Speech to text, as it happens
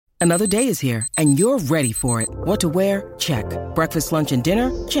Another day is here, and you're ready for it. What to wear? Check. Breakfast, lunch, and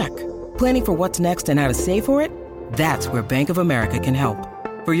dinner? Check. Planning for what's next and how to save for it? That's where Bank of America can help.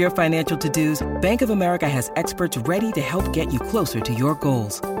 For your financial to-dos, Bank of America has experts ready to help get you closer to your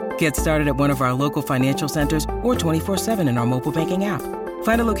goals. Get started at one of our local financial centers or 24/7 in our mobile banking app.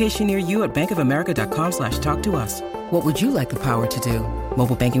 Find a location near you at bankofamerica.com/talktous. What would you like the power to do?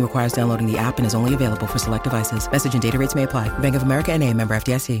 Mobile banking requires downloading the app and is only available for select devices. Message and data rates may apply. Bank of America N.A., member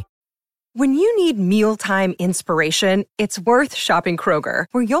FDIC. When you need mealtime inspiration, it's worth shopping Kroger,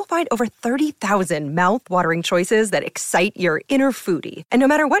 where you'll find over 30,000 mouth-watering choices that excite your inner foodie. And no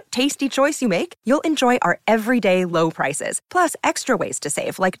matter what tasty choice you make, you'll enjoy our everyday low prices, plus extra ways to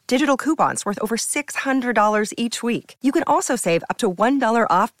save, like digital coupons worth over $600 each week. You can also save up to $1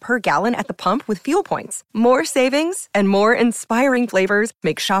 off per gallon at the pump with fuel points. More savings and more inspiring flavors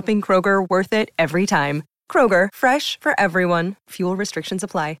make shopping Kroger worth it every time. Kroger, fresh for everyone. Fuel restrictions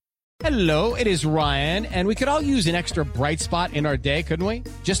apply. Hello, it is Ryan, and we could all use an extra bright spot in our day, couldn't we?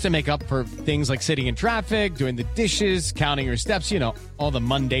 Just to make up for things like sitting in traffic, doing the dishes, counting your steps, all the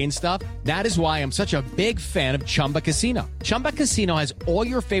mundane stuff. That is why I'm such a big fan of Chumba Casino. Chumba Casino has all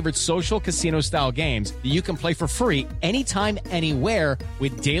your favorite social casino-style games that you can play for free anytime, anywhere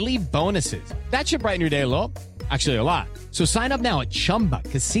with daily bonuses. That should brighten your day a little. Actually, a lot. So sign up now at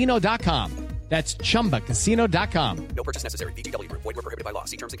ChumbaCasino.com. That's ChumbaCasino.com. No purchase necessary. VGW Group. Void where prohibited by law.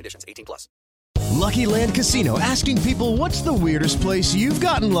 See terms and conditions. 18+. Lucky Land Casino, asking people, what's the weirdest place you've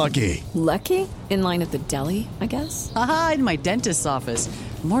gotten lucky? Lucky? In line at the deli, I guess? Aha, in my dentist's office.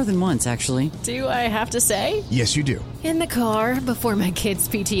 More than once, actually. Do I have to say? Yes, you do. In the car before my kids'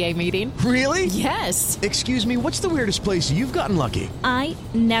 PTA meeting. Really? Yes. Excuse me, what's the weirdest place you've gotten lucky? I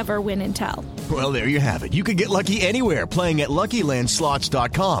never win and tell. Well, there you have it. You can get lucky anywhere, playing at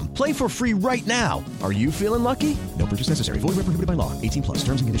LuckyLandSlots.com. Play for free right now. Are you feeling lucky? No purchase necessary. Void where prohibited by law. 18+.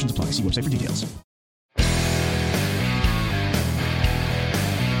 Terms and conditions apply. See website for details.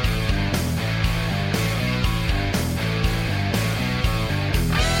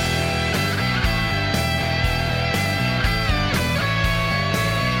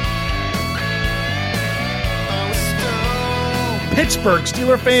 Pittsburgh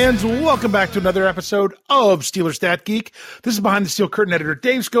Steeler fans, welcome back to another episode of Steeler Stat Geek. This is Behind the Steel Curtain editor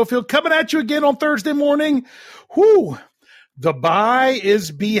Dave Schofield coming at you again on Thursday morning. Whew, the bye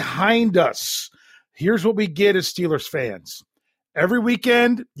is behind us. Here's what we get as Steelers fans. Every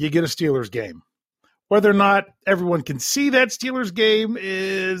weekend, you get a Steelers game. Whether or not everyone can see that Steelers game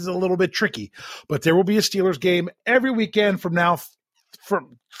is a little bit tricky, but there will be a Steelers game every weekend from now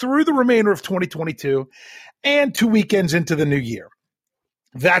through the remainder of 2022 and 2 weekends into the new year.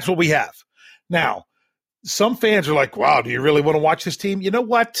 That's what we have. Now, some fans are like, wow, do you really want to watch this team? You know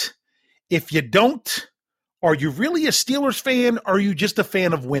what? If you don't, are you really a Steelers fan or are you just a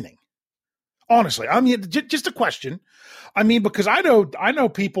fan of winning? Honestly, I mean, just a question. I mean, because I know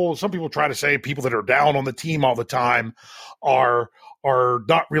people, some people try to say people that are down on the team all the time are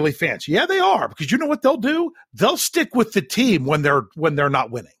not really fans. Yeah, they are, because you know what they'll do? They'll stick with the team when they're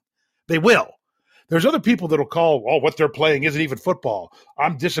not winning. They will. There's other people that'll call, oh, what they're playing isn't even football.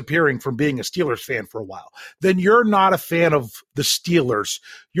 I'm disappearing from being a Steelers fan for a while. Then you're not a fan of the Steelers.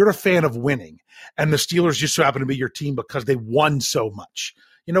 You're a fan of winning. And the Steelers just so happen to be your team because they won so much.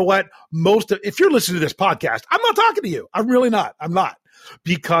 You know what? If you're listening to this podcast, I'm not talking to you. I'm really not. I'm not.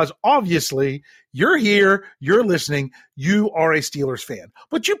 Because obviously you're here, you're listening, you are a Steelers fan.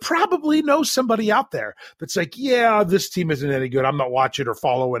 But you probably know somebody out there that's like, yeah, this team isn't any good. I'm not watching or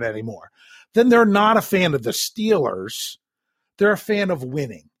following anymore. Then they're not a fan of the Steelers. They're a fan of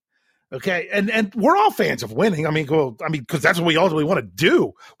winning. Okay. And we're all fans of winning. I mean, because that's what we ultimately want to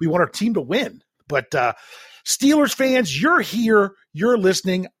do. We want our team to win. But Steelers fans, you're here, you're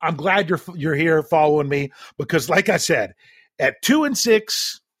listening. I'm glad you're here following me, because like I said, at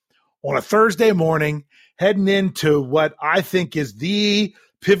 2-6 on a Thursday morning, heading into what I think is the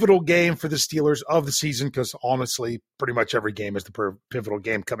pivotal game for the Steelers of the season, because honestly, pretty much every game is the pivotal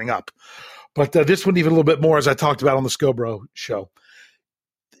game coming up. But this one even a little bit more, as I talked about on the Scobro show.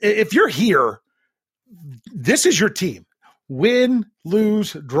 If you're here, this is your team. Win,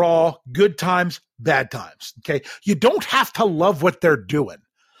 lose, draw, good times, bad times. Okay. You don't have to love what they're doing,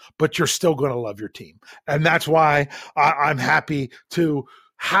 but you're still going to love your team. And that's why I'm happy to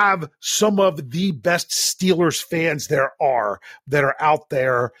have some of the best Steelers fans there are that are out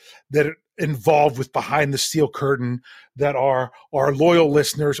there, that are involved with Behind the Steel Curtain, that are our loyal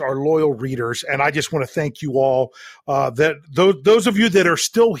listeners, our loyal readers. And I just want to thank you all, that those of you that are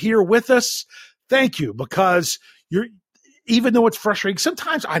still here with us, thank you, because even though it's frustrating,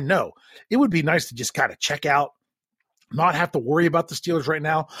 sometimes I know it would be nice to just kind of check out not have to worry about the Steelers right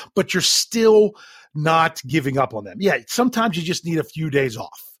now, but you're still not giving up on them. Yeah, sometimes you just need a few days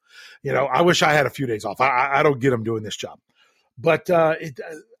off. I wish I had a few days off. I don't get them doing this job. But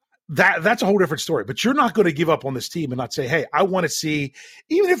that's a whole different story. But you're not going to give up on this team and not say, hey, I want to see,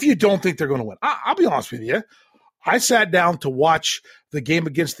 even if you don't think they're going to win. I'll be honest with you. I sat down to watch the game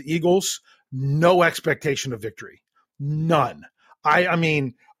against the Eagles, no expectation of victory. None. I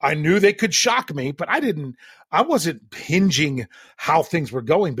mean, I knew they could shock me, but I wasn't hinging how things were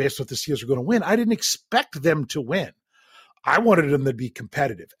going based on what the Steelers were going to win. I didn't expect them to win. I wanted them to be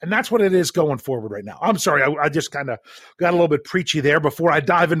competitive, and that's what it is going forward right now. I'm sorry, I just kind of got a little bit preachy there before I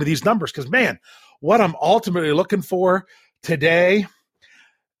dive into these numbers because, man, what I'm ultimately looking for today,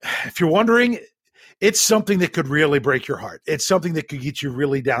 if you're wondering, it's something that could really break your heart. It's something that could get you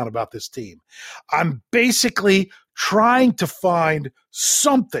really down about this team. I'm basically trying to find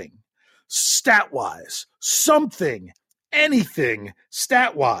something stat-wise, anything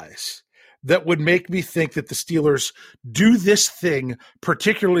stat-wise, that would make me think that the Steelers do this thing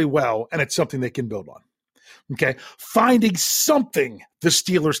particularly well, and it's something they can build on. Okay? Finding something the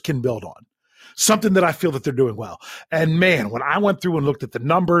Steelers can build on. Something that I feel that they're doing well. And, man, when I went through and looked at the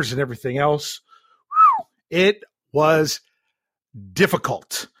numbers and everything else, it was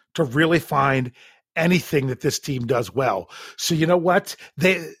difficult to really find anything that this team does well. So you know what?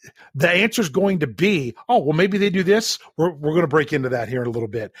 The answer is going to be, oh, well, maybe they do this. We're going to break into that here in a little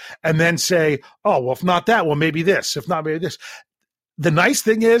bit. And then say, oh, well, if not that, well, maybe this. If not, maybe this. The nice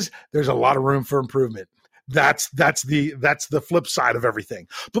thing is there's a lot of room for improvement. That's the flip side of everything.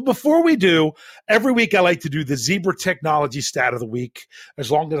 But before we do, every week I like to do the Zebra Technology Stat of the Week.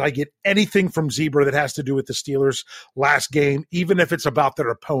 As long as I get anything from Zebra that has to do with the Steelers' last game, even if it's about their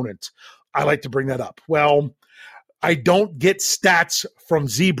opponent, I like to bring that up. Well, I don't get stats from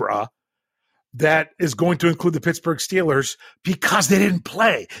Zebra that is going to include the Pittsburgh Steelers because they didn't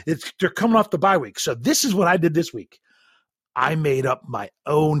play. They're coming off the bye week. So this is what I did this week. I made up my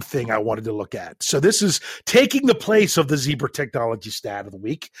own thing I wanted to look at. So this is taking the place of the Zebra Technology Stat of the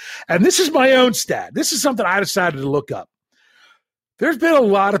Week. And this is my own stat. This is something I decided to look up. There's been a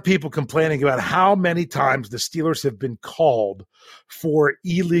lot of people complaining about how many times the Steelers have been called for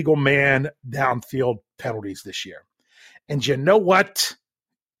illegal man downfield penalties this year. And you know what?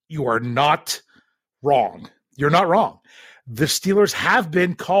 You are not wrong. You're not wrong. The Steelers have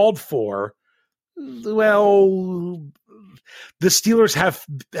been called for, well, the Steelers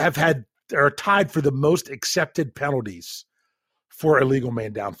have had are tied for the most accepted penalties for illegal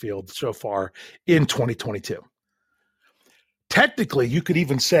man downfield so far in 2022. Technically, you could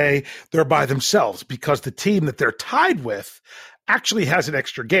even say they're by themselves because the team that they're tied with actually has an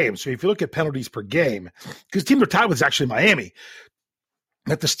extra game. So if you look at penalties per game, because the team they're tied with is actually Miami,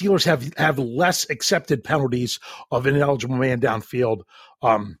 that the Steelers have less accepted penalties of an ineligible man downfield,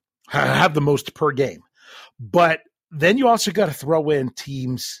 have the most per game. But then you also got to throw in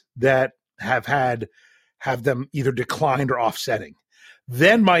teams that have them either declined or offsetting.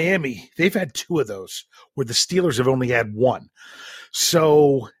 Then Miami, they've had two of those where the Steelers have only had one.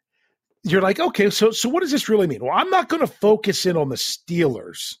 So you're like, okay, so what does this really mean? Well, I'm not going to focus in on the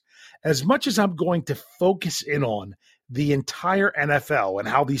Steelers as much as I'm going to focus in on the entire NFL and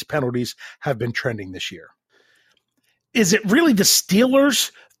how these penalties have been trending this year. Is it really the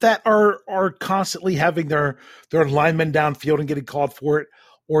Steelers that are constantly having their linemen downfield and getting called for it?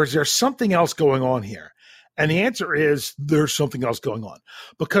 Or is there something else going on here? And the answer is there's something else going on.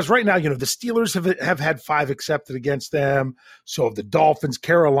 Because right now, the Steelers have had 5 accepted against them. So the Dolphins,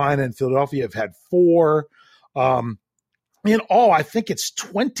 Carolina, and Philadelphia have had 4. In all, I think it's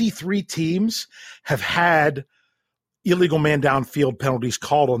 23 teams have had illegal man downfield penalties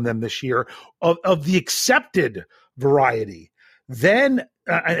called on them this year of the accepted variety. Then,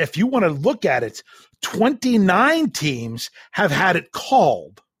 if you want to look at it, 29 teams have had it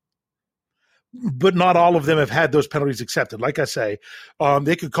called, but not all of them have had those penalties accepted. Like I say,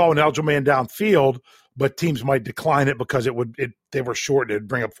 they could call an eligible man downfield, but teams might decline it because they were short, it'd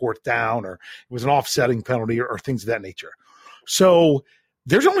bring up 4th down, or it was an offsetting penalty or things of that nature. So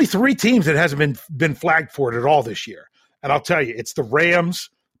there's only 3 teams that hasn't been flagged for it at all this year. And I'll tell you, it's the Rams,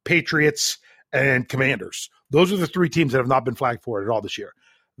 Patriots, and Commanders. Those are the 3 teams that have not been flagged for it at all this year.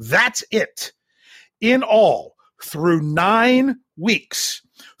 That's it. In all, through 9 weeks,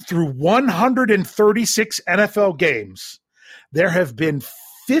 through 136 NFL games, there have been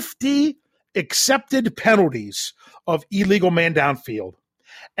 50 accepted penalties of illegal man downfield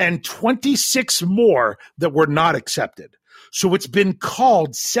and 26 more that were not accepted. So it's been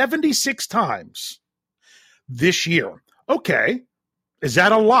called 76 times this year. Okay, is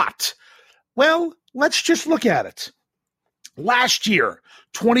that a lot? Well, let's just look at it. Last year,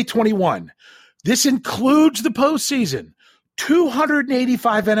 2021, this includes the postseason,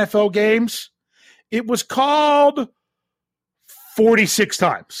 285 NFL games. It was called 46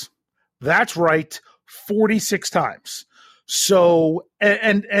 times. That's right, 46 times. So,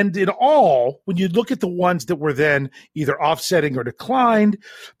 and in all, when you look at the ones that were then either offsetting or declined,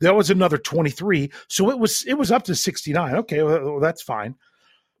 there was another 23. So it was up to 69. Okay, well, that's fine.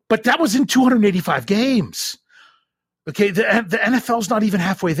 But that was in 285 games. Okay, the NFL's not even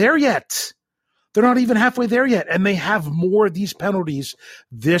halfway there yet. They're not even halfway there yet. And they have more of these penalties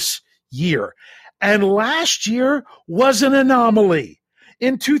this year. And last year was an anomaly.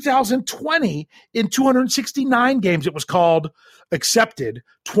 In 2020, in 269 games, it was called accepted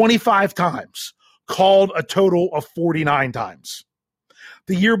 25 times, called a total of 49 times.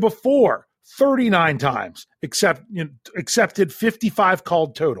 The year before, 39 times, accepted 55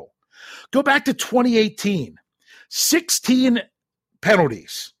 called total. Go back to 2018, 16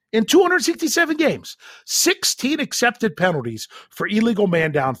 penalties in 267 games, 16 accepted penalties for illegal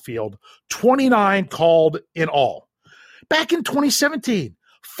man downfield, 29 called in all. Back in 2017,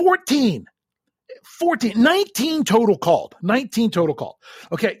 19 total called.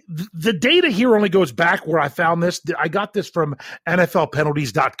 Okay, the data here only goes back where I found this. I got this from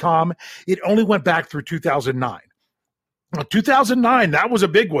NFLpenalties.com. It only went back through 2009. 2009, that was a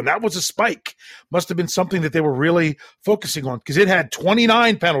big one. That was a spike. Must have been something that they were really focusing on because it had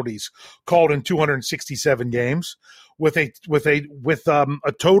 29 penalties called in 267 games with a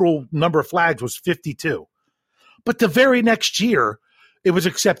total number of flags was 52. But the very next year, it was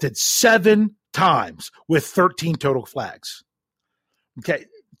accepted 7 times with 13 total flags. Okay.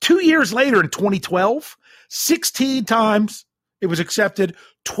 2 years later in 2012, 16 times it was accepted,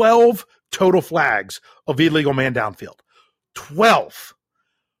 12 total flags of illegal man downfield. 12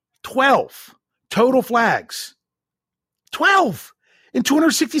 total flags. 12 in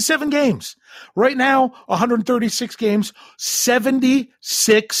 267 games. Right now, 136 games,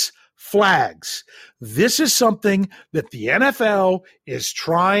 76 flags. This is something that the NFL is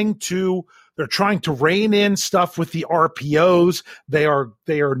trying to rein in stuff with the RPOs. They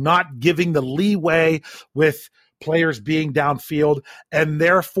are not giving the leeway with players being downfield, and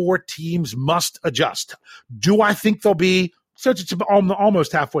therefore teams must adjust. Do I think they'll be, since it's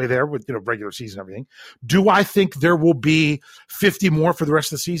almost halfway there with regular season and everything, do I think there will be 50 more for the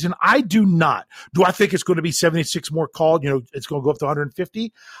rest of the season? I do not. Do I think it's going to be 76 more called? It's going to go up to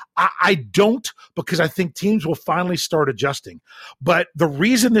 150? I don't, because I think teams will finally start adjusting. But the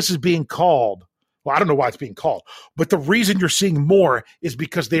reason this is being called, well, I don't know why it's being called, but the reason you're seeing more is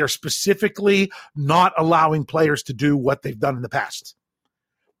because they are specifically not allowing players to do what they've done in the past.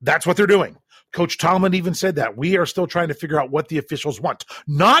 That's what they're doing. Coach Tomlin even said that. We are still trying to figure out what the officials want,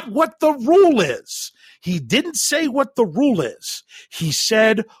 not what the rule is. He didn't say what the rule is. He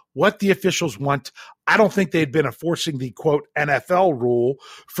said what the officials want. I don't think they'd been enforcing the, quote, NFL rule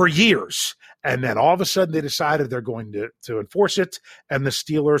for years. And then all of a sudden they decided they're going to enforce it, and the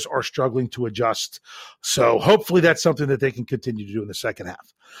Steelers are struggling to adjust. So hopefully that's something that they can continue to do in the second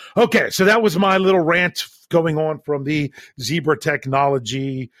half. Okay, so that was my little rant going on from the Zebra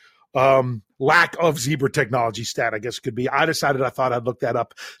Technology lack of Zebra Technology stat, I guess could be. I decided I thought I'd look that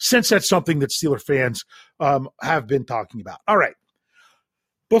up since that's something that Steeler fans have been talking about. All right.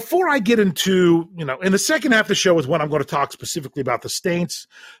 Before I get into, in the second half of the show is when I'm going to talk specifically about the Saints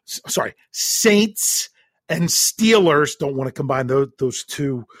and Steelers. Don't want to combine those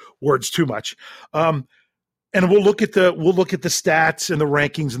two words too much. And we'll look at the stats and the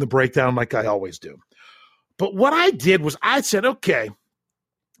rankings and the breakdown like I always do. But what I did was I said, okay,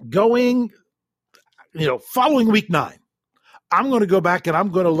 following week 9, I'm going to go back and I'm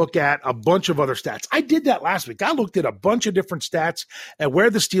going to look at a bunch of other stats. I did that last week. I looked at a bunch of different stats and where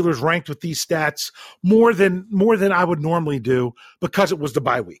the Steelers ranked with these stats more than I would normally do because it was the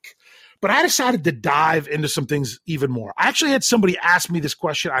bye week. But I decided to dive into some things even more. I actually had somebody ask me this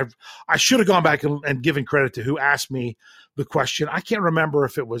question. I should have gone back and given credit to who asked me the question. I can't remember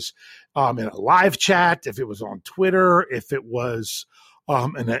if it was in a live chat, if it was on Twitter, if it was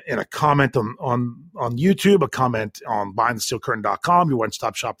in a comment on YouTube, a comment on BehindTheSteelCurtain.com, your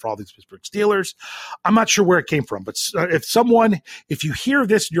one-stop shop for all these Pittsburgh Steelers. I'm not sure where it came from, but if you hear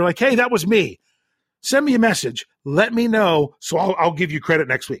this and you're like, hey, that was me, send me a message. Let me know, so I'll give you credit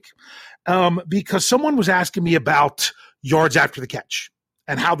next week. Because someone was asking me about yards after the catch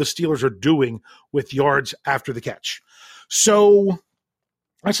and how the Steelers are doing with yards after the catch. So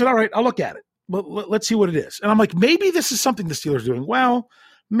I said, all right, I'll look at it. Let's see what it is. And I'm like, maybe this is something the Steelers are doing well.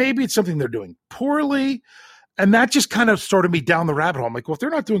 Maybe it's something they're doing poorly. And that just kind of started me down the rabbit hole. I'm like, well, if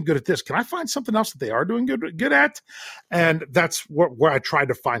they're not doing good at this, can I find something else that they are doing good at? And that's where I tried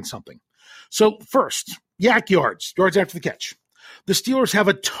to find something. So first, yak yards after the catch. The Steelers have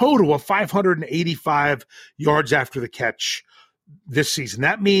a total of 585 yards after the catch this season.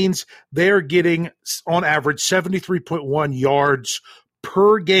 That means they're getting, on average, 73.1 yards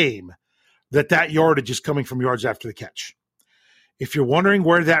per game. That yardage is coming from yards after the catch. If you're wondering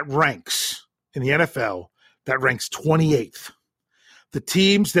where that ranks in the NFL, that ranks 28th. The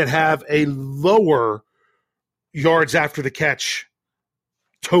teams that have a lower yards after the catch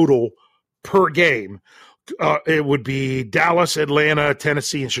total per game, it would be Dallas, Atlanta,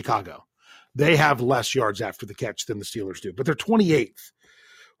 Tennessee, and Chicago. They have less yards after the catch than the Steelers do, but they're 28th.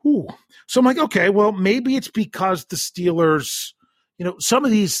 Ooh. So I'm like, okay, well, maybe it's because the Steelers, some of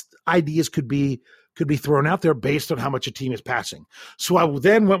these ideas could be thrown out there based on how much a team is passing. So I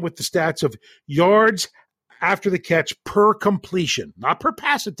then went with the stats of yards after the catch per completion, not per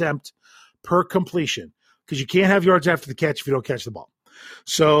pass attempt, per completion, because you can't have yards after the catch if you don't catch the ball.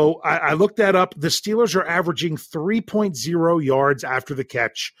 So I looked that up. The Steelers are averaging 3.0 yards after the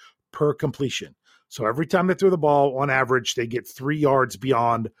catch per completion. So every time they throw the ball, on average, they get 3 yards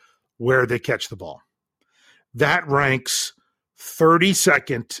beyond where they catch the ball. That ranks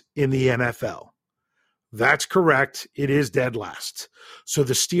 32nd in the NFL. That's correct. It is dead last. So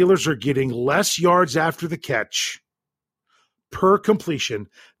the Steelers are getting less yards after the catch per completion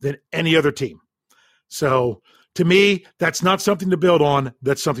than any other team. So to me, that's not something to build on.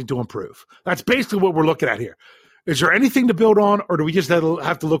 That's something to improve. That's basically what we're looking at here. Is there anything to build on, or do we just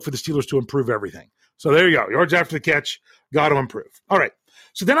have to look for the Steelers to improve everything? So there you go. Yards after the catch, got to improve. All right.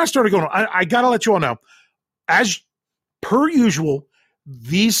 So then I started going, I got to let you all know, as per usual,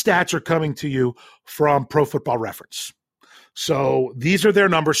 these stats are coming to you from Pro Football Reference. So these are their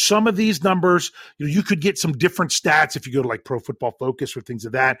numbers. Some of these numbers, you could get some different stats if you go to like Pro Football Focus or things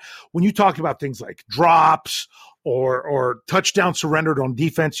of that. When you talk about things like drops or touchdown surrendered on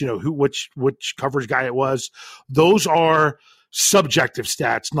defense, which coverage guy it was, those are subjective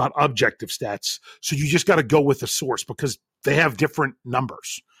stats, not objective stats. So you just got to go with the source because they have different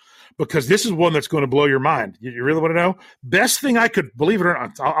numbers. Because this is one that's going to blow your mind. You really want to know? Best thing I could, believe it or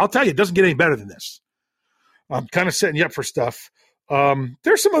not, I'll tell you, it doesn't get any better than this. I'm kind of setting you up for stuff.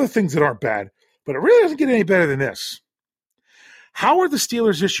 There's some other things that aren't bad, but it really doesn't get any better than this. How are the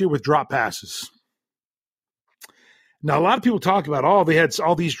Steelers this year with drop passes? Now, a lot of people talk about,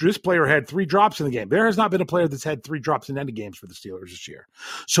 this player had 3 drops in the game. There has not been a player that's had 3 drops in any games for the Steelers this year.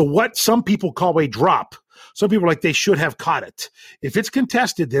 So what some people call a drop, some people are like they should have caught it. If it's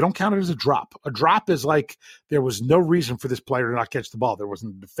contested, they don't count it as a drop. A drop is like there was no reason for this player to not catch the ball. There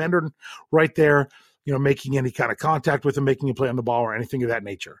wasn't a defender right there, making any kind of contact with him, making a play on the ball or anything of that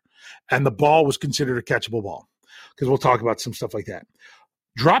nature. And the ball was considered a catchable ball because we'll talk about some stuff like that.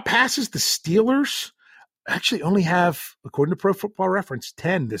 Drop passes, the Steelers actually only have, according to Pro Football Reference,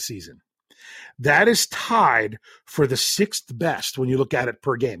 10 this season. That is tied for the 6th best when you look at it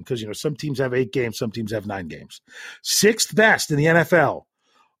per game because, some teams have 8 games, some teams have 9 games. 6th best in the NFL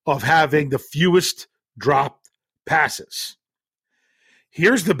of having the fewest dropped passes.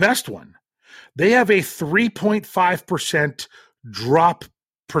 Here's the best one. They have a 3.5% drop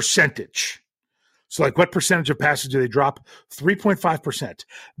percentage. So, what percentage of passes do they drop? 3.5%.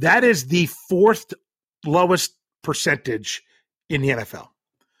 That is the 4th lowest percentage in the NFL.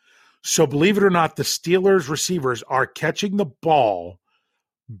 So believe it or not, the Steelers receivers are catching the ball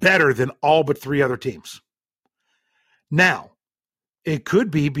better than all but 3 other teams. Now, it could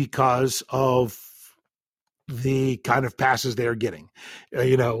be because of the kind of passes they are getting.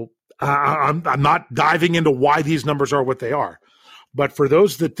 I'm not diving into why these numbers are what they are. But for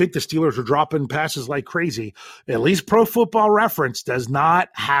those that think the Steelers are dropping passes like crazy, at least Pro Football Reference does not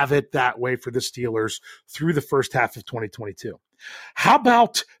have it that way for the Steelers through the first half of 2022. How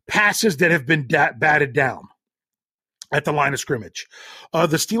about passes that have been batted down at the line of scrimmage? The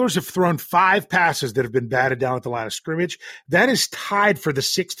Steelers have thrown 5 passes that have been batted down at the line of scrimmage. That is tied for the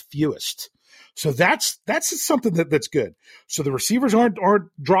 6th fewest. So that's something that's good. So the receivers aren't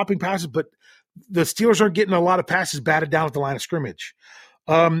dropping passes, but the Steelers aren't getting a lot of passes batted down at the line of scrimmage.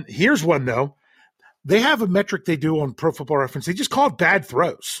 Here's one, though. They have a metric they do on Pro Football Reference. They just call it bad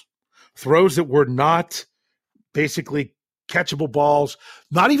throws. Throws that were not basically catchable balls.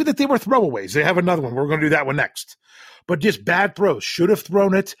 Not even that they were throwaways. They have another one. We're going to do that one next. But just bad throws. Should have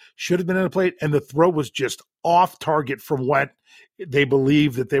thrown it. Should have been in the plate. And the throw was just off target from what they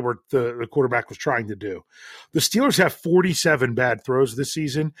believe that the quarterback was trying to do. The Steelers have 47 bad throws this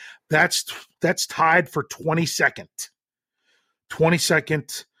season. That's tied for 22nd.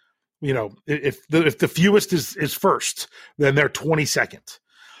 22nd if the fewest is first, then they're 22nd.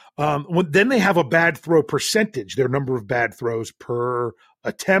 Then they have a bad throw percentage, their number of bad throws per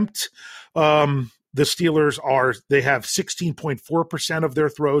attempt. The Steelers they have 16.4% of their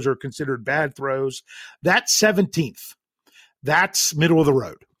throws are considered bad throws. That's 17th. That's middle of the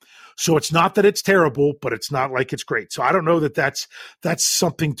road. So it's not that it's terrible, but it's not like it's great. So I don't know that that's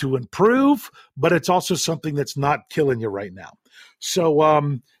something to improve, but it's also something that's not killing you right now.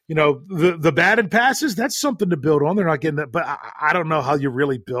 So, the batted passes, that's something to build on. They're not getting that, but I don't know how you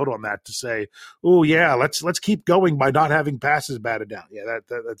really build on that to say, oh yeah, let's keep going by not having passes batted down. Yeah, that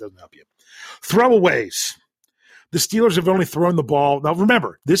doesn't help you. Throwaways. The Steelers have only thrown the ball. Now,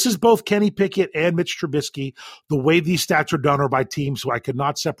 remember, this is both Kenny Pickett and Mitch Trubisky. The way these stats are done are by team, so I could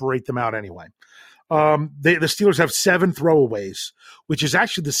not separate them out anyway. The Steelers have 7 throwaways, which is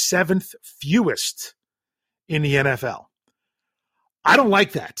actually the 7th fewest in the NFL. I don't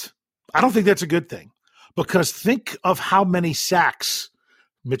like that. I don't think that's a good thing, because think of how many sacks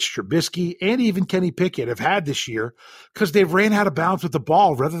Mitch Trubisky and even Kenny Pickett have had this year because they've ran out of bounds with the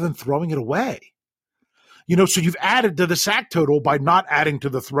ball rather than throwing it away. So you've added to the sack total by not adding to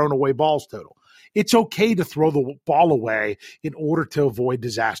the thrown away balls total. It's okay to throw the ball away in order to avoid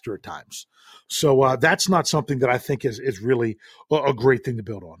disaster at times. So that's not something that I think is really a great thing to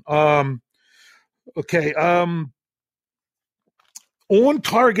build on.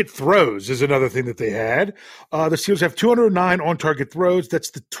 On-target throws is another thing that they had. The Steelers have 209 on-target throws.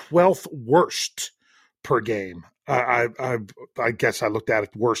 That's the 12th worst per game. I guess I looked at it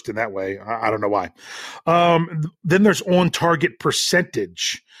worst in that way. I don't know why. Then there's on-target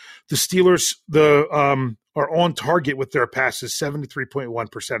percentage. The Steelers are on target with their passes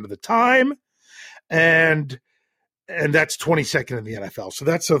 73.1% of the time, and that's 22nd in the NFL. So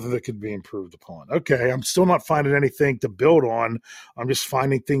that's something that could be improved upon. Okay, I'm still not finding anything to build on. I'm just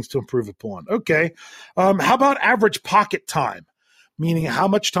finding things to improve upon. Okay, how about average pocket time? Meaning how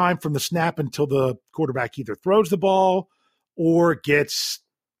much time from the snap until the quarterback either throws the ball or gets,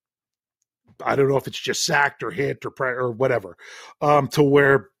 I don't know if it's just sacked or hit or whatever, to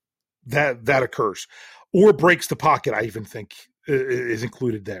where that occurs. Or breaks the pocket, I even think is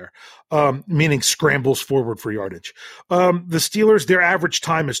included there, meaning scrambles forward for yardage. The Steelers, their average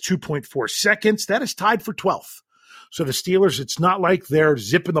time is 2.4 seconds. That is tied for 12th. So the Steelers, it's not like they're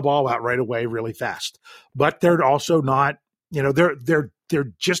zipping the ball out right away really fast, but they're also not,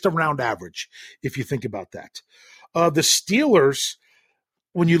 they're just around average if you think about that. The Steelers,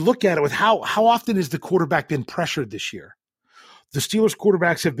 when you look at it with how often has the quarterback been pressured this year? The Steelers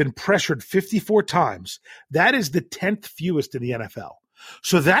quarterbacks have been pressured 54 times. That is the 10th fewest in the NFL.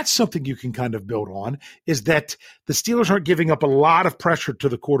 So that's something you can kind of build on, is that the Steelers aren't giving up a lot of pressure to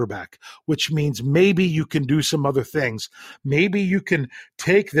the quarterback, which means maybe you can do some other things. Maybe you can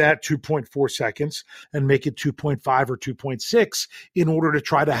take that 2.4 seconds and make it 2.5 or 2.6 in order to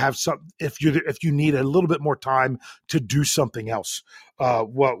try to have some, if you need a little bit more time to do something else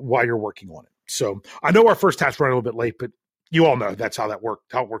while you're working on it. So I know our first half's running a little bit late, but you all know that's how it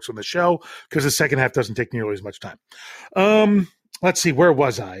works on the show, because the second half doesn't take nearly as much time. Let's see, where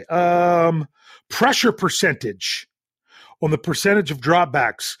was I? Pressure percentage. On the percentage of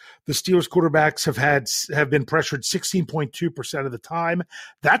dropbacks, the Steelers quarterbacks have been pressured 16.2% of the time.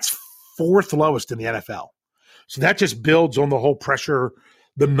 That's 4th lowest in the NFL. So that just builds on the whole pressure,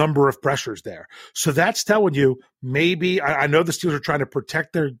 the number of pressures there. So that's telling you maybe, I know the Steelers are trying to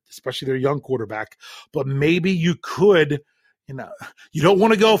protect especially their young quarterback, but maybe you could, you don't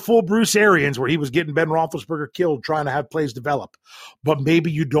want to go full Bruce Arians where he was getting Ben Roethlisberger killed trying to have plays develop, but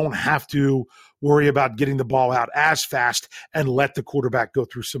maybe you don't have to worry about getting the ball out as fast and let the quarterback go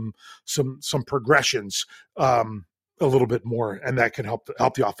through some progressions a little bit more, and that can help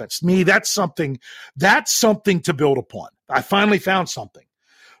the offense. To me, that's something to build upon. I finally found something.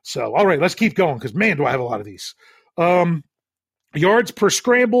 So, all right, let's keep going, because, man, do I have a lot of these. Yards per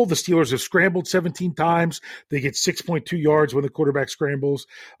scramble, the Steelers have scrambled 17 times. They get 6.2 yards when the quarterback scrambles.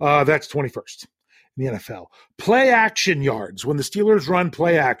 That's 21st in the NFL. Play action yards. When the Steelers run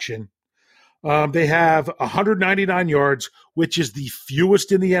play action, they have 199 yards, which is the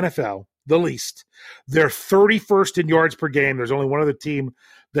fewest in the NFL, the least. They're 31st in yards per game. There's only one other team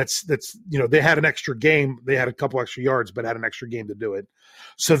that's they had an extra game. They had a couple extra yards, but had an extra game to do it.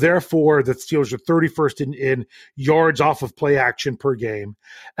 So therefore, the Steelers are 31st in yards off of play action per game.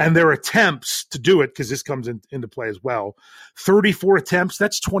 And their attempts to do it, because this comes into play as well, 34 attempts,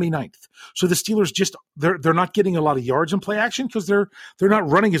 that's 29th. So the Steelers they're not getting a lot of yards in play action because they're not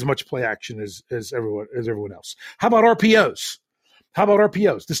running as much play action as everyone else. How about RPOs?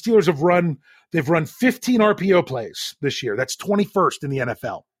 The Steelers they've run 15 RPO plays this year. That's 21st in the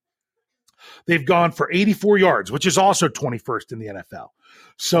NFL. They've gone for 84 yards, which is also 21st in the NFL.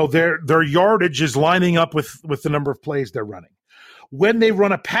 So their yardage is lining up with the number of plays they're running. When they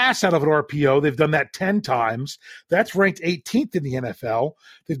run a pass out of an RPO, they've done that 10 times. That's ranked 18th in the NFL.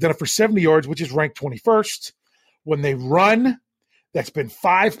 They've done it for 70 yards, which is ranked 21st. When they run, that's been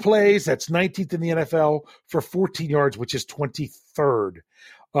 5 plays. That's 19th in the NFL for 14 yards, which is 23rd.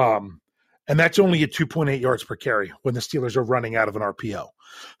 And that's only at 2.8 yards per carry when the Steelers are running out of an RPO.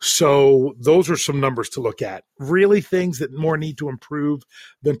 So those are some numbers to look at. Really things that more need to improve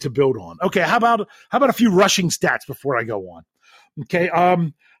than to build on. Okay, how about a few rushing stats before I go on? Okay,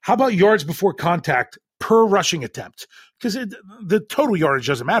 how about yards before contact per rushing attempt? Because the total yardage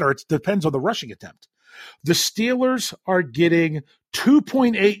doesn't matter. It depends on the rushing attempt. The Steelers are getting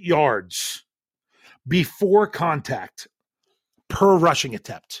 2.8 yards before contact per rushing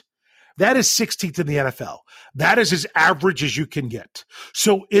attempt. That is 16th in the NFL. That is as average as you can get.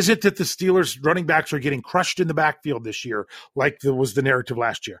 So is it that the Steelers running backs are getting crushed in the backfield this year like was the narrative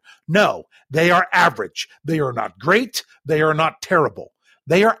last year? No, they are average. They are not great. They are not terrible.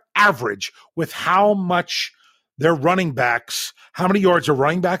 They are average with how much their running backs, how many yards their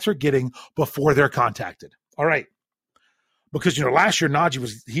running backs are getting before they're contacted. All right. Because, last year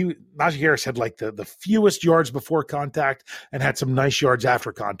Najee Harris had like the fewest yards before contact and had some nice yards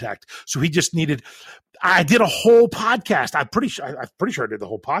after contact. So he just needed – I did a whole podcast. I'm pretty sure I did the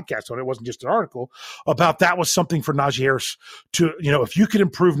whole podcast on it. It wasn't just an article about that was something for Najee Harris to – if you could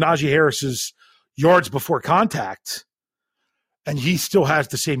improve Najee Harris's yards before contact and he still has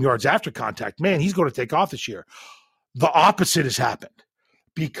the same yards after contact, man, he's going to take off this year. The opposite has happened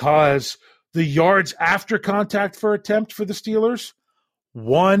because – the yards after contact for attempt for the Steelers,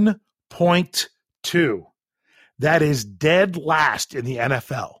 1.2. That is dead last in the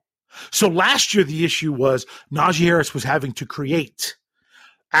NFL. So last year, the issue was Najee Harris was having to create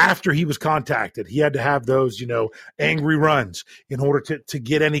after he was contacted. He had to have those, angry runs in order to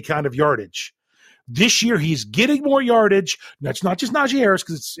get any kind of yardage. This year, he's getting more yardage. That's not just Najee Harris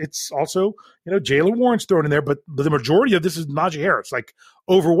because it's also, Jaylen Warren's thrown in there, but the majority of this is Najee Harris, like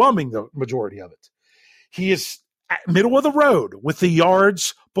overwhelming the majority of it. He is middle of the road with the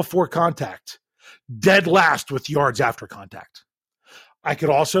yards before contact, dead last with yards after contact. I could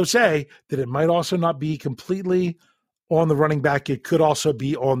also say that it might also not be completely on the running back. It could also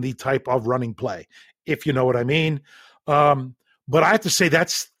be on the type of running play, if you know what I mean. But I have to say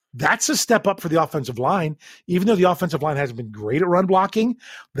that's a step up for the offensive line. Even though the offensive line hasn't been great at run blocking,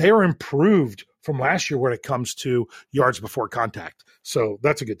 they are improved from last year when it comes to yards before contact. So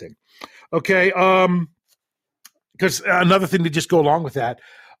that's a good thing. Okay, because another thing to just go along with that,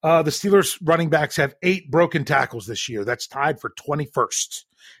 the Steelers running backs have 8 broken tackles this year. That's tied for 21st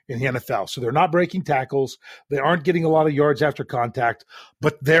in the NFL. So they're not breaking tackles. They aren't getting a lot of yards after contact,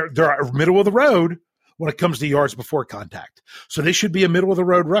 but they're middle of the road when it comes to yards before contact. So they should be a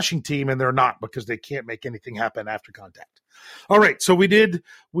middle-of-the-road rushing team, and they're not because they can't make anything happen after contact. All right, so we did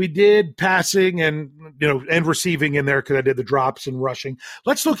passing and receiving in there because I did the drops and rushing.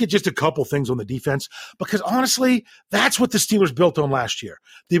 Let's look at just a couple things on the defense because, honestly, that's what the Steelers built on last year.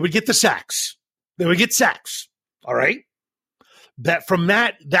 They would get the sacks. They would get sacks, all right?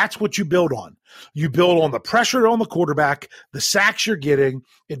 That's what you build on. You build on the pressure on the quarterback, the sacks you're getting.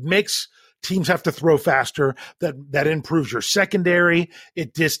 It makes – teams have to throw faster. That improves your secondary.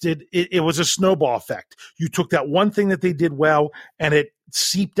 It was a snowball effect. You took that one thing that they did well, and it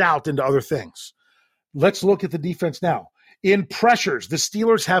seeped out into other things. Let's look at the defense now. In pressures, the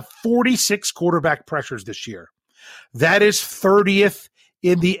Steelers have 46 quarterback pressures this year. That is 30th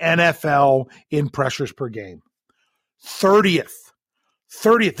in the NFL in pressures per game. 30th.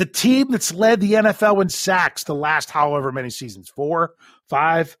 The team that's led the NFL in sacks the last however many seasons, 4,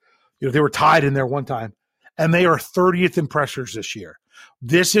 5. They were tied in there one time, and they are 30th in pressures this year.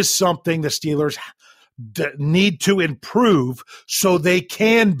 This is something the Steelers need to improve so they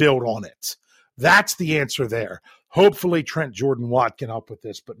can build on it. That's the answer there. Hopefully Trent Jordan-Watt can help with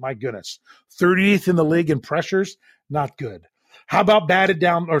this, but my goodness, 30th in the league in pressures, not good. How about batted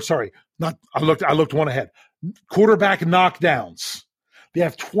down, I looked one ahead. Quarterback knockdowns. They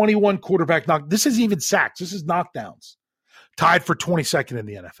have 21 quarterback knockdowns. This isn't even sacks. This is knockdowns. Tied for 22nd in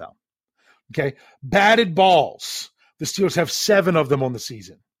the NFL. Okay. Batted balls. The Steelers have 7 of them on the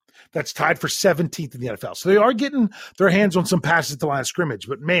season. That's tied for 17th in the NFL. So they are getting their hands on some passes at the line of scrimmage.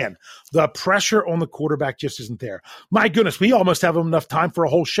 But, man, the pressure on the quarterback just isn't there. My goodness, we almost have enough time for a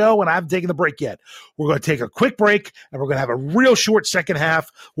whole show, and I haven't taken the break yet. We're going to take a quick break, and we're going to have a real short second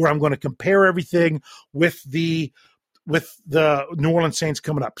half where I'm going to compare everything with the New Orleans Saints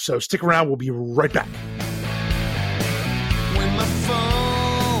coming up. So stick around. We'll be right back. When my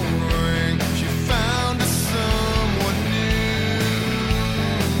phone rings,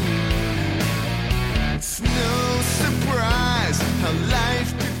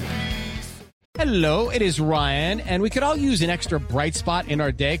 Hello, it is Ryan, and we could all use an extra bright spot in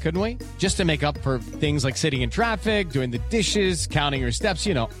our day, couldn't we? Just to make up for things like sitting in traffic, doing the dishes, counting your steps,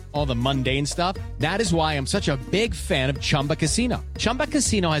 all the mundane stuff. That is why I'm such a big fan of Chumba Casino. Chumba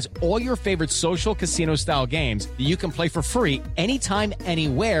Casino has all your favorite social casino-style games that you can play for free anytime,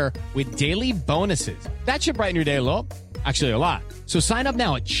 anywhere with daily bonuses. That should brighten your day a little. Actually, a lot. So sign up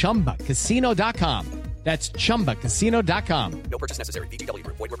now at ChumbaCasino.com. That's ChumbaCasino.com. No purchase necessary. VGW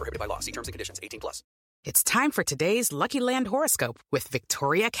Group. Void where prohibited by law. See terms and conditions. 18+. It's time for today's Lucky Land horoscope with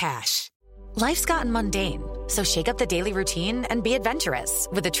Victoria Cash. Life's gotten mundane, so shake up the daily routine and be adventurous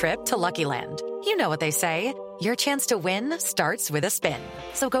with a trip to Lucky Land. You know what they say. Your chance to win starts with a spin.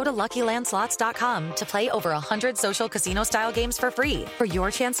 So go to LuckyLandSlots.com to play over 100 social casino-style games for free for your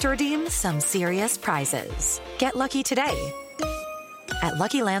chance to redeem some serious prizes. Get lucky today at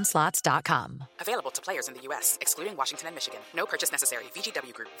LuckyLandSlots.com. Available to players in the U.S., excluding Washington and Michigan. No purchase necessary.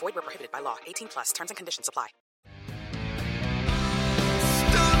 VGW Group. Void where prohibited by law. 18+. Terms and conditions apply.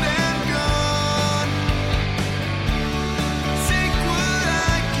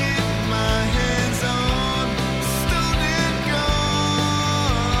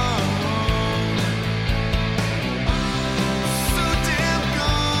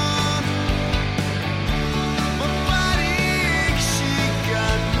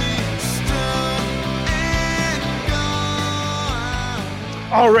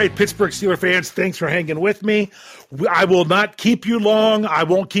 All right, Pittsburgh Steelers fans, thanks for hanging with me. I will not keep you long. I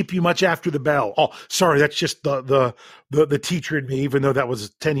won't keep you much after the bell. Oh, sorry, that's just the teacher in me, even though that was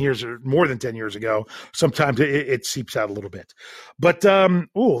 10 years or more than 10 years ago. Sometimes it seeps out a little bit. But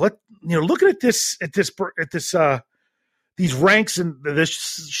looking at these ranks and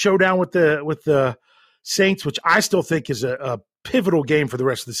this showdown with the Saints, which I still think is a pivotal game for the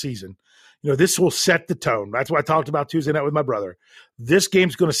rest of the season. This will set the tone. That's what I talked about Tuesday night with my brother. This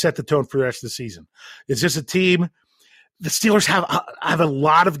game's going to set the tone for the rest of the season. Is this a team? The Steelers have a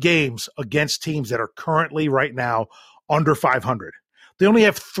lot of games against teams that are currently right now under 500. They only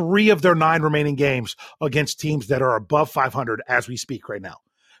have 3 of their 9 remaining games against teams that are above 500 as we speak right now.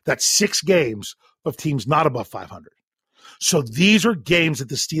 That's 6 games of teams not above 500. So these are games that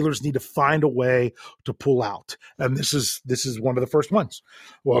the Steelers need to find a way to pull out. And this is one of the first ones.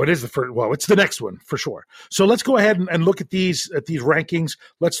 Well, it is the first. Well, it's the next one for sure. So let's go ahead and look at these rankings.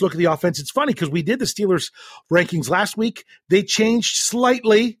 Let's look at the offense. It's funny because we did the Steelers rankings last week. They changed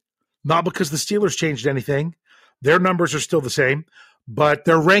slightly, not because the Steelers changed anything. Their numbers are still the same, but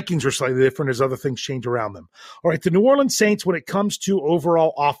their rankings are slightly different as other things change around them. All right, the New Orleans Saints, when it comes to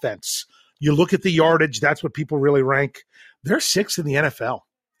overall offense, you look at the yardage, that's what people really rank. They're 6th in the NFL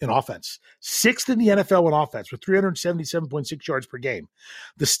in offense. 6th in the NFL in offense with 377.6 yards per game.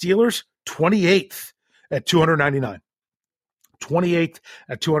 The Steelers, 28th at 299. 28th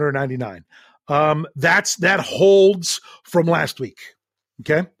at 299. That holds from last week.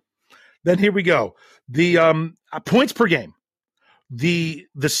 Okay? Then here we go. The points per game. The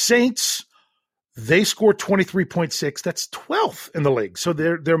Saints, they scored 23.6. That's 12th in the league. So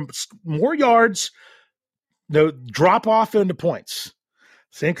they're more yards. No drop off into points.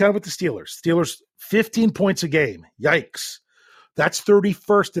 Same kind of with the Steelers. Steelers, 15 points a game. Yikes. That's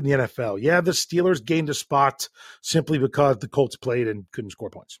 31st in the NFL. Yeah, the Steelers gained a spot simply because the Colts played and couldn't score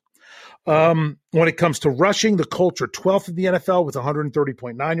points. When it comes to rushing, the Colts are 12th in the NFL with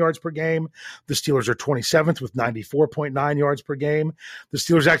 130.9 yards per game. The Steelers are 27th with 94.9 yards per game. The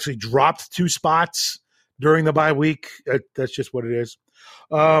Steelers actually dropped 2 spots during the bye week. That's just what it is.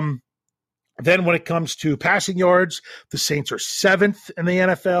 Then when it comes to passing yards, the Saints are 7th in the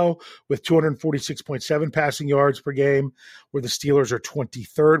NFL with 246.7 passing yards per game, where the Steelers are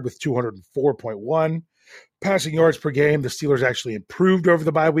 23rd with 204.1 passing yards per game. The Steelers actually improved over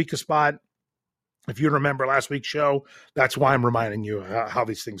the bye week a spot. If you remember last week's show, that's why I'm reminding you how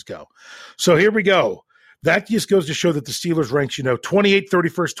these things go. So here we go. That just goes to show that the Steelers ranks, 28th,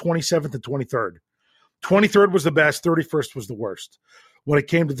 31st, 27th, and 23rd. 23rd was the best, 31st was the worst. When it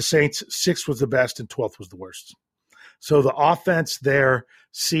came to the Saints, 6th was the best and 12th was the worst. So the offense there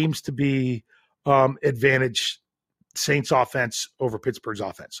seems to be advantage Saints offense over Pittsburgh's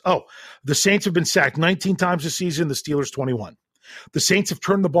offense. Oh, the Saints have been sacked 19 times this season, the Steelers 21. The Saints have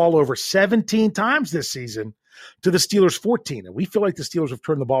turned the ball over 17 times this season to the Steelers 14. And we feel like the Steelers have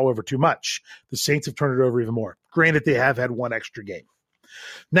turned the ball over too much. The Saints have turned it over even more. Granted, they have had 1 extra game.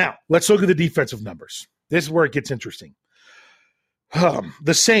 Now, let's look at the defensive numbers. This is where it gets interesting.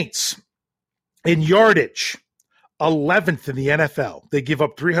 The Saints, in yardage, 11th in the NFL. They give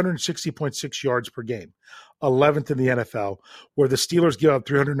up 360.6 yards per game. 11th in the NFL, where the Steelers give up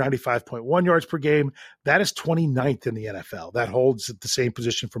 395.1 yards per game. That is 29th in the NFL. That holds at the same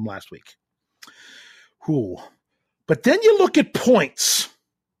position from last week. But then you look at points.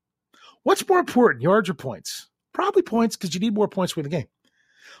 What's more important, yards or points? Probably points, because you need more points to win the game.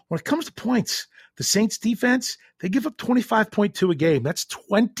 When it comes to points, the Saints defense, they give up 25.2 a game. That's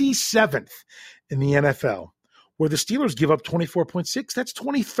 27th in the NFL. Where the Steelers give up 24.6, that's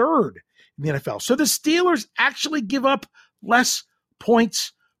 23rd in the NFL. So the Steelers actually give up less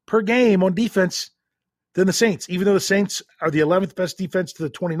points per game on defense than the Saints, even though the Saints are the 11th best defense to the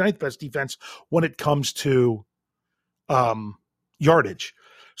 29th best defense when it comes to yardage.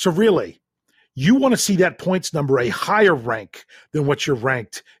 So really, you want to see that points number a higher rank than what you're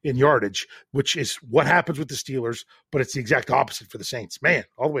ranked in yardage, which is what happens with the Steelers, but it's the exact opposite for the Saints. Man,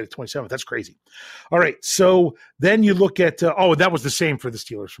 all the way to 27th. That's crazy. All right, so then you look at that was the same for the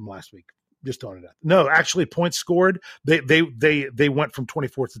Steelers from last week. Just throwing it out. No, actually, points scored, they went from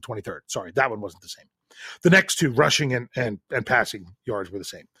 24th to 23rd. Sorry, that one wasn't the same. The next two, rushing and passing yards, were the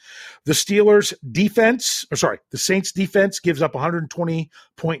same. The Saints defense gives up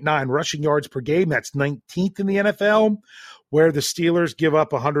 120.9 rushing yards per game. That's 19th in the NFL, where the Steelers give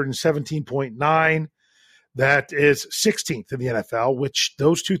up 117.9. That is 16th in the NFL, which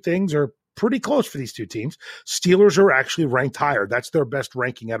those two things are pretty close for these two teams. Steelers are actually ranked higher. That's their best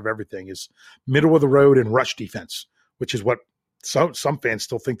ranking out of everything, is middle of the road and rush defense, which is what some fans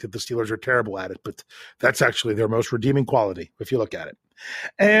still think that the Steelers are terrible at it, but that's actually their most redeeming quality if you look at it.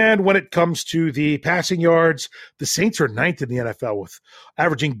 And when it comes to the passing yards, the Saints are 9th in the NFL with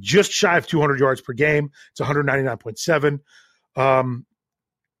averaging just shy of 200 yards per game. It's 199.7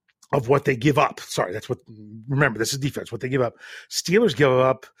 of what they give up. Sorry, remember, this is defense, what they give up. Steelers give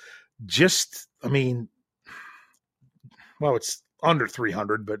up it's under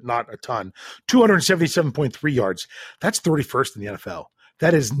 300, but not a ton. 277.3 yards. That's 31st in the NFL.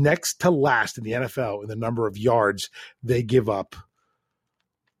 That is next to last in the NFL in the number of yards they give up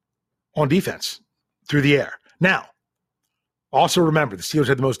on defense through the air. Now, also remember, the Steelers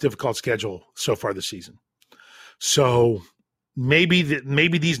had the most difficult schedule so far this season. So maybe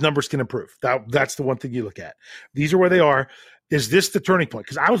these numbers can improve. That's the one thing you look at. These are where they are. Is this the turning point?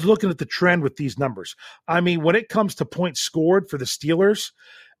 Because I was looking at the trend with these numbers. I mean, when it comes to points scored for the Steelers,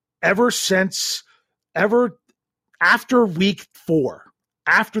 after week 4,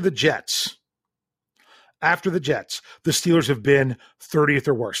 after the Jets, the Steelers have been 30th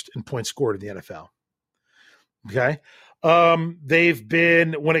or worst in points scored in the NFL. Okay. They've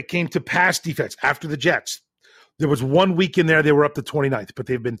been, when it came to pass defense, after the Jets, there was 1 week in there they were up to 29th, but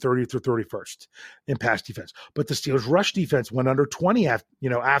they've been 30th or 31st in pass defense. But the Steelers' rush defense went under 20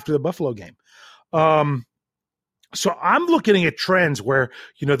 after the Buffalo game. So I'm looking at trends where,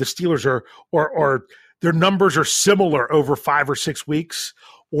 the Steelers are or their numbers are similar over 5 or 6 weeks,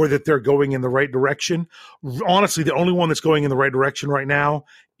 or that they're going in the right direction. Honestly, the only one that's going in the right direction right now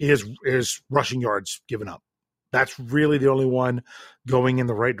is rushing yards given up. That's really the only one going in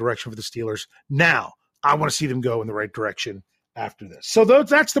the right direction for the Steelers. Now, I want to see them go in the right direction after this. So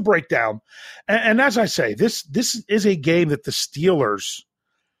that's the breakdown. And as I say, this is a game that the Steelers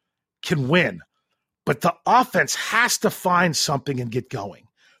can win, but the offense has to find something and get going.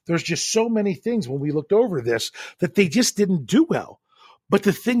 There's just so many things when we looked over this that they just didn't do well. But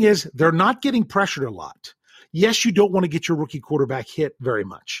the thing is, they're not getting pressured a lot. Yes, you don't want to get your rookie quarterback hit very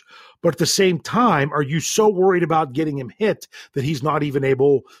much. But at the same time, are you so worried about getting him hit that he's not even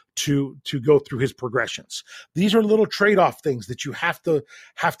able to go through his progressions? These are little trade-off things that you have to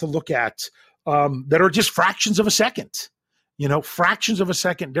look at that are just fractions of a second. Fractions of a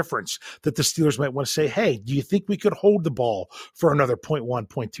second difference that the Steelers might want to say, hey, do you think we could hold the ball for another 0.1,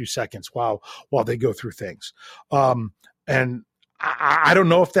 0.2 seconds while they go through things? And I don't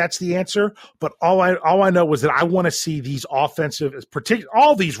know if that's the answer, but all I know was that I want to see these offensive,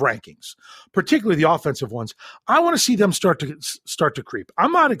 all these rankings, particularly the offensive ones. I want to see them start to creep.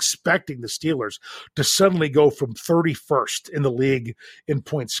 I'm not expecting the Steelers to suddenly go from 31st in the league in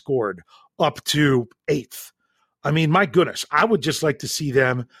points scored up to 8th. I mean, my goodness, I would just like to see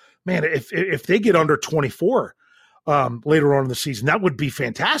them, man, if they get under 24 later on in the season, that would be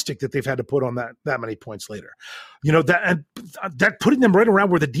fantastic that they've had to put on that many points later. That putting them right around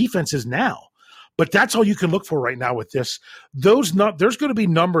where the defense is now. But that's all you can look for right now with this. There's going to be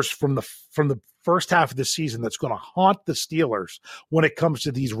numbers from the first half of the season that's going to haunt the Steelers when it comes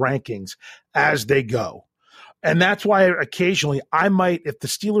to these rankings as they go. And that's why occasionally I might, if the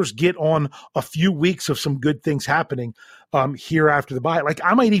Steelers get on a few weeks of some good things happening here after the bye,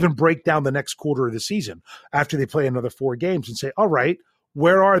 I might even break down the next quarter of the season after they play another 4 games and say, all right,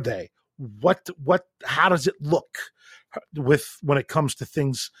 where are they? How does it look when it comes to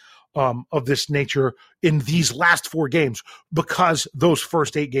things of this nature in these last 4 games because those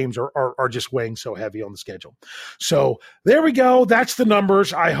first 8 games are just weighing so heavy on the schedule. So there we go. That's the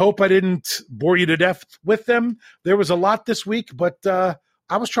numbers. I hope I didn't bore you to death with them. There was a lot this week, but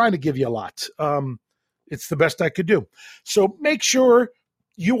I was trying to give you a lot. It's the best I could do. So make sure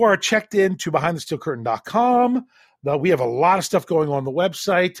you are checked in to BehindTheSteelCurtain.com. We have a lot of stuff going on the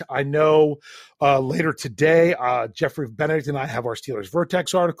website. I know later today, Jeffrey Benedict and I have our Steelers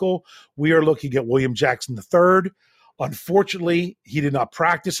Vertex article. We are looking at William Jackson III. Unfortunately, he did not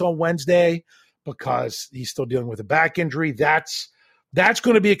practice on Wednesday because he's still dealing with a back injury. That's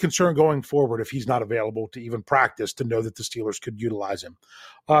going to be a concern going forward if he's not available to even practice, to know that the Steelers could utilize him.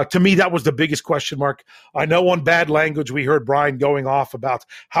 To me, that was the biggest question mark. I know on Bad Language we heard Brian going off about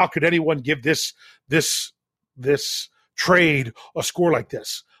how could anyone give this trade a score like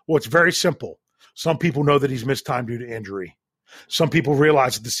this. Well, it's very simple. Some people know that he's missed time due to injury. Some people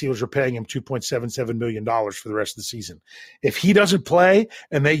realize that the Steelers are paying him $2.77 million for the rest of the season. If he doesn't play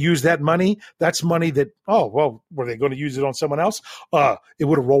and they use that money, that's money that, were they going to use it on someone else? It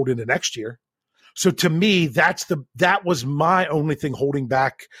would have rolled into next year. So to me, that was my only thing holding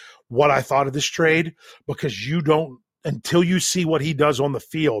back what I thought of this trade, because until you see what he does on the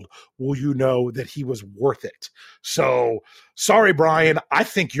field, will you know that he was worth it. So sorry, Brian. I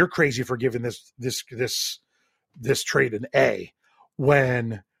think you're crazy for giving this trade an A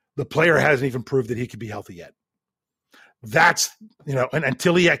when the player hasn't even proved that he could be healthy yet. That's, and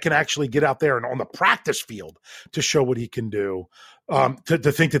until he can actually get out there and on the practice field to show what he can do,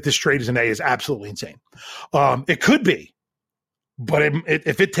 to think that this trade is an A is absolutely insane. It could be, but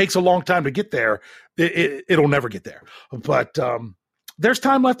if it takes a long time to get there, it'll never get there. But there's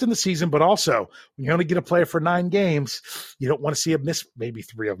time left in the season, but also when you only get a player for 9 games, you don't want to see him miss maybe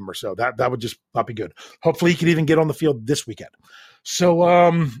 3 of them or so. That would just not be good. Hopefully he can even get on the field this weekend.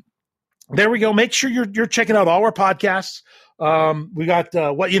 So there we go. Make sure you're checking out all our podcasts. We got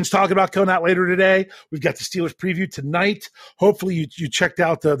What Ian's Talking About coming out later today. We've got the Steelers preview tonight. Hopefully you checked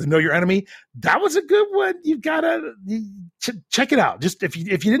out the Know Your Enemy. That was a good one. You've got to check it out. Just if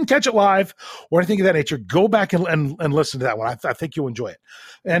you didn't catch it live or anything of that nature, go back and listen to that one. I think you'll enjoy it.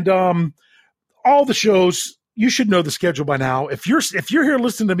 And all the shows, you should know the schedule by now. If you're here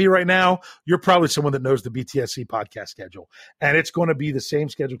listening to me right now, you're probably someone that knows the BTSC podcast schedule. And it's going to be the same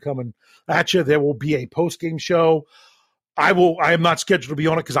schedule coming at you. There will be a post-game show. I am not scheduled to be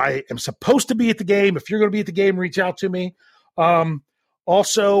on it because I am supposed to be at the game. If you're going to be at the game, reach out to me.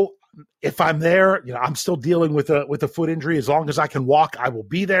 Also, if I'm there, I'm still dealing with a foot injury. As long as I can walk, I will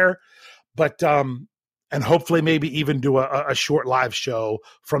be there. But and hopefully maybe even do a short live show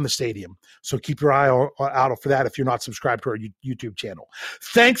from the stadium. So keep your eye out for that if you're not subscribed to our YouTube channel.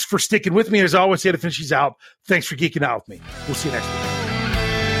 Thanks for sticking with me. As always, here to finish these out. Thanks for geeking out with me. We'll see you next week.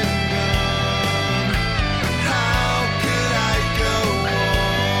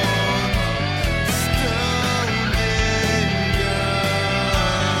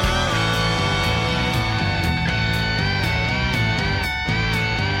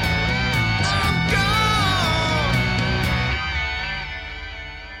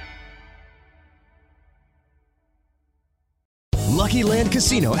 Lucky Land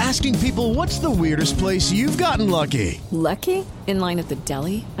Casino, asking people, what's the weirdest place you've gotten lucky? Lucky? In line at the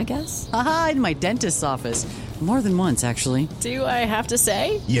deli, I guess? Aha, in my dentist's office. More than once, actually. Do I have to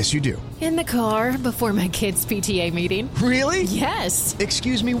say? Yes, you do. In the car before my kids' PTA meeting. Really? Yes.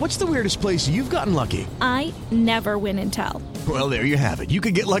 Excuse me, what's the weirdest place you've gotten lucky? I never win and tell. Well, there you have it. You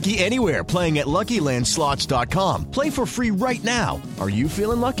can get lucky anywhere, playing at LuckyLandSlots.com. Play for free right now. Are you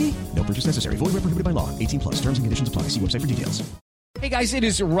feeling lucky? No purchase necessary. Void where prohibited by law. 18+. Terms and conditions apply. See website for details. Hey guys, it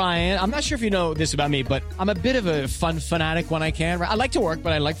is Ryan. I'm not sure if you know this about me, but I'm a bit of a fun fanatic when I can. I like to work,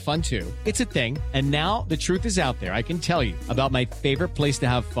 but I like fun too. It's a thing. And now the truth is out there. I can tell you about my favorite place to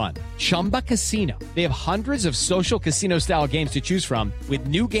have fun. Chumba Casino. They have hundreds of social casino style games to choose from with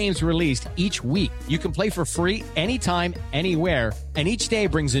new games released each week. You can play for free anytime, anywhere. And each day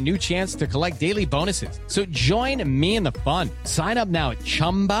brings a new chance to collect daily bonuses. So join me in the fun. Sign up now at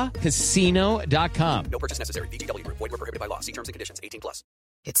ChumbaCasino.com. No purchase necessary. VGW Group. Void where prohibited by law. See terms and conditions. 18+.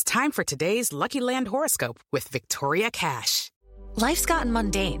 It's time for today's Lucky Land horoscope with Victoria Cash. Life's gotten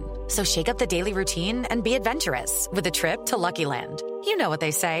mundane, so shake up the daily routine and be adventurous with a trip to Lucky Land. You know what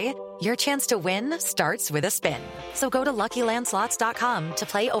they say. Your chance to win starts with a spin. So go to LuckyLandSlots.com to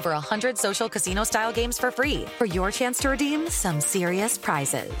play over 100 social casino-style games for free for your chance to redeem some serious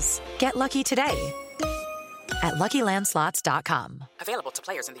prizes. Get lucky today at LuckyLandSlots.com. Available to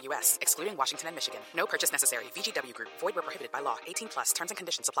players in the U.S., excluding Washington and Michigan. No purchase necessary. VGW Group. Void where prohibited by law. 18+. Terms and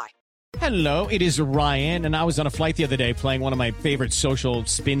conditions apply. Hello, it is Ryan, and I was on a flight the other day playing one of my favorite social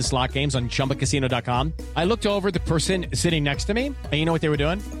spin slot games on ChumbaCasino.com. I looked over at the person sitting next to me, and you know what they were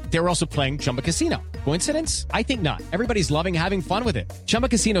doing? They were also playing Chumba Casino. Coincidence? I think not. Everybody's loving having fun with it. Chumba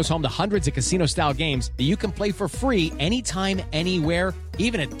Casino is home to hundreds of casino-style games that you can play for free anytime, anywhere,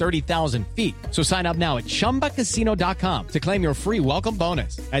 even at 30,000 feet. So sign up now at ChumbaCasino.com to claim your free welcome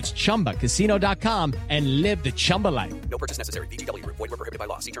bonus. That's ChumbaCasino.com and live the Chumba life. No purchase necessary. VGW Group. Void where prohibited by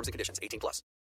law. See terms and conditions. 18+.